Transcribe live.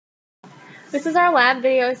This is our lab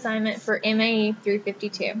video assignment for MAE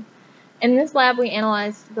 352. In this lab, we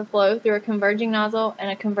analyzed the flow through a converging nozzle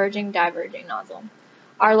and a converging diverging nozzle.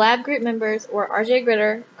 Our lab group members were RJ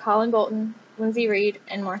Gritter, Colin Bolton, Lindsay Reed,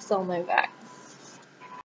 and Marcel Novak.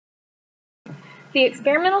 The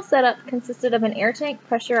experimental setup consisted of an air tank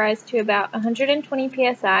pressurized to about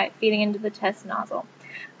 120 psi feeding into the test nozzle.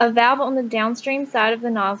 A valve on the downstream side of the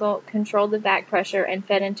nozzle controlled the back pressure and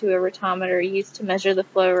fed into a rheometer used to measure the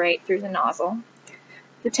flow rate through the nozzle.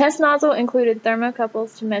 The test nozzle included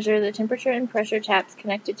thermocouples to measure the temperature and pressure taps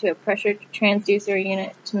connected to a pressure transducer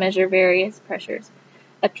unit to measure various pressures.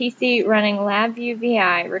 A PC running LabVIEW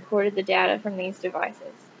VI recorded the data from these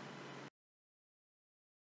devices.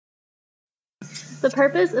 The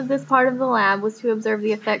purpose of this part of the lab was to observe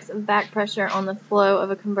the effects of back pressure on the flow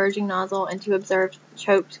of a converging nozzle and to observe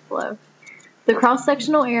choked flow. The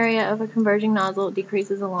cross-sectional area of a converging nozzle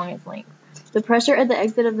decreases along its length. The pressure at the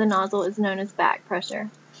exit of the nozzle is known as back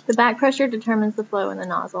pressure. The back pressure determines the flow in the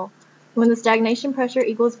nozzle. When the stagnation pressure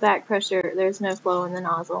equals back pressure, there is no flow in the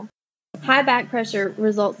nozzle. High back pressure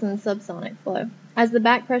results in subsonic flow. As the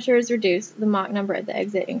back pressure is reduced, the Mach number at the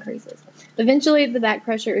exit increases. Eventually, the back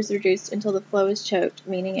pressure is reduced until the flow is choked,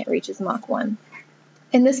 meaning it reaches Mach 1.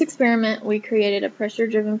 In this experiment, we created a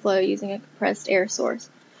pressure-driven flow using a compressed air source.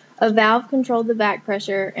 A valve controlled the back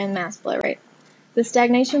pressure and mass flow rate. The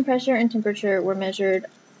stagnation pressure and temperature were measured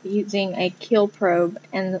using a keel probe,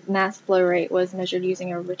 and the mass flow rate was measured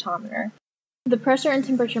using a rheometer. The pressure and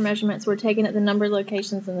temperature measurements were taken at the numbered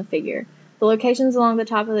locations in the figure. The locations along the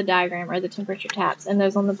top of the diagram are the temperature taps, and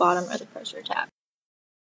those on the bottom are the pressure taps.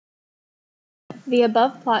 The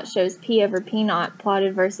above plot shows P over P naught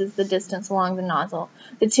plotted versus the distance along the nozzle.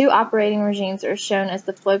 The two operating regimes are shown as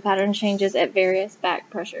the flow pattern changes at various back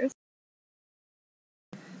pressures.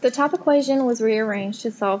 The top equation was rearranged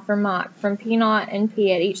to solve for Mach from P naught and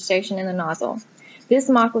P at each station in the nozzle. This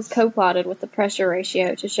Mach was co-plotted with the pressure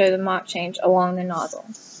ratio to show the Mach change along the nozzle.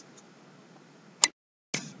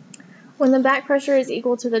 When the back pressure is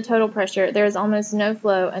equal to the total pressure, there is almost no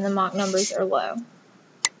flow and the Mach numbers are low.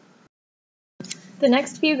 The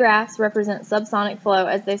next few graphs represent subsonic flow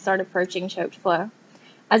as they start approaching choked flow.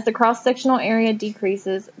 As the cross-sectional area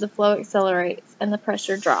decreases, the flow accelerates and the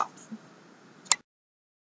pressure drops.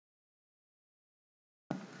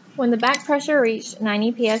 When the back pressure reached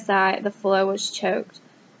 90 psi, the flow was choked.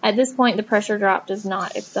 At this point, the pressure drop does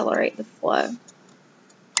not accelerate the flow.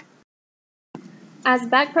 As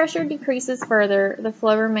back pressure decreases further, the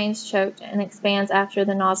flow remains choked and expands after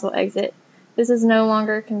the nozzle exit. This is no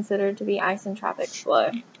longer considered to be isentropic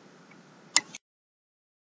flow.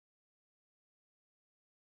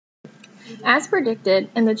 As predicted,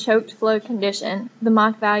 in the choked flow condition, the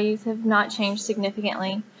Mach values have not changed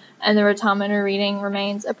significantly, and the rheometer reading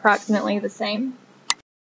remains approximately the same.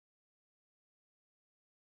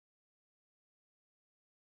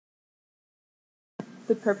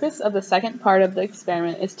 The purpose of the second part of the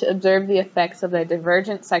experiment is to observe the effects of the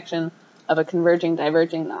divergent section of a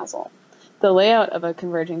converging-diverging nozzle. The layout of a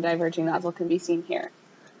converging-diverging nozzle can be seen here.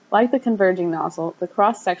 Like the converging nozzle, the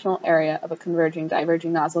cross-sectional area of a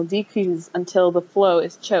converging-diverging nozzle decreases until the flow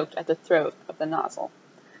is choked at the throat of the nozzle.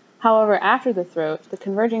 However, after the throat, the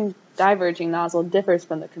converging-diverging nozzle differs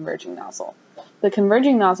from the converging nozzle. The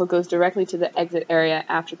converging nozzle goes directly to the exit area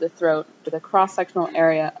after the throat, but the cross-sectional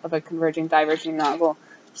area of a converging-diverging nozzle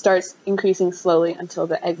starts increasing slowly until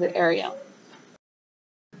the exit area.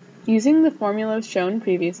 Using the formulas shown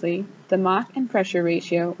previously, the Mach and pressure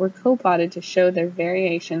ratio were co-plotted to show their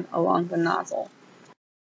variation along the nozzle.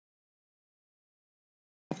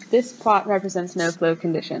 This plot represents no flow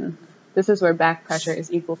condition. This is where back pressure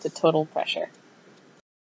is equal to total pressure.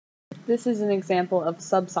 This is an example of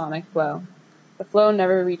subsonic flow. The flow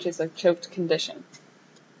never reaches a choked condition.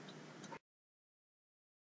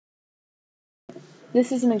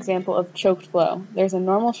 This is an example of choked flow. There's a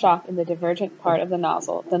normal shock in the divergent part of the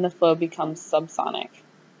nozzle, then the flow becomes subsonic.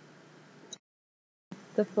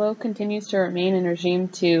 The flow continues to remain in regime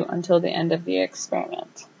 2 until the end of the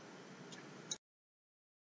experiment.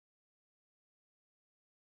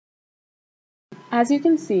 As you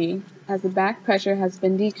can see, as the back pressure has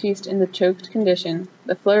been decreased in the choked condition,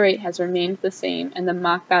 the flow rate has remained the same and the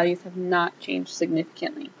Mach values have not changed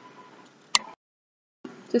significantly.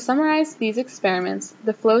 To summarize these experiments,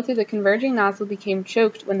 the flow through the converging nozzle became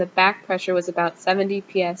choked when the back pressure was about 70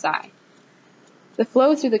 psi. The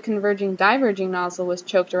flow through the converging-diverging nozzle was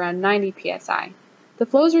choked around 90 psi. The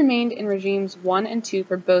flows remained in regimes 1 and 2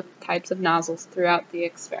 for both types of nozzles throughout the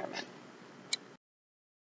experiment.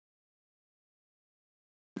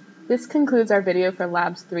 This concludes our video for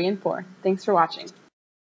Labs 3 and 4. Thanks for watching.